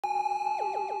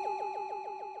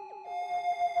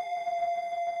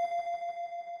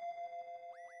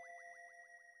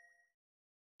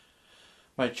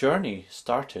My journey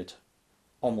started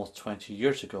almost 20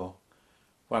 years ago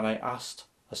when I asked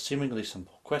a seemingly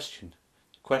simple question.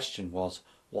 The question was,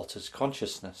 what is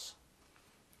consciousness?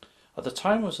 At the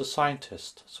time I was a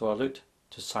scientist, so I looked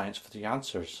to science for the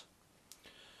answers.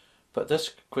 But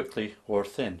this quickly wore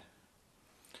thin.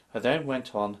 I then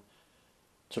went on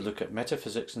to look at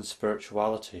metaphysics and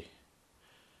spirituality,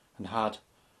 and had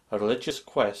a religious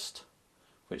quest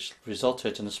which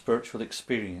resulted in a spiritual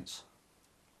experience.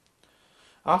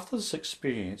 After this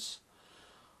experience,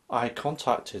 I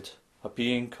contacted a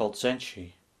being called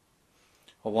Zenshi,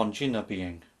 a Wanjina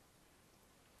being.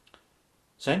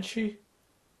 Zenshi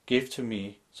gave to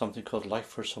me something called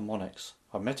Lifeforce Harmonics,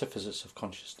 a metaphysics of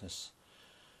consciousness,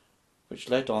 which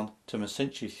led on to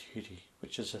Masinchi theory,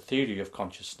 which is a theory of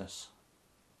consciousness.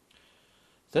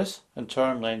 This in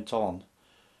turn led on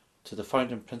to the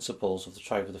founding principles of the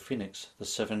Tribe of the Phoenix, the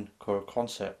 7 core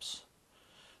concepts.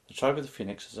 The Tribe of the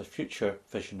Phoenix is a future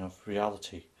vision of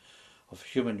reality, of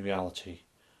human reality,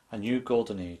 a new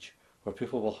golden age where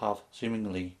people will have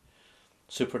seemingly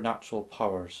supernatural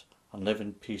powers and live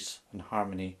in peace and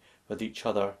harmony with each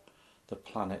other, the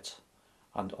planet,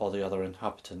 and all the other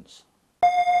inhabitants.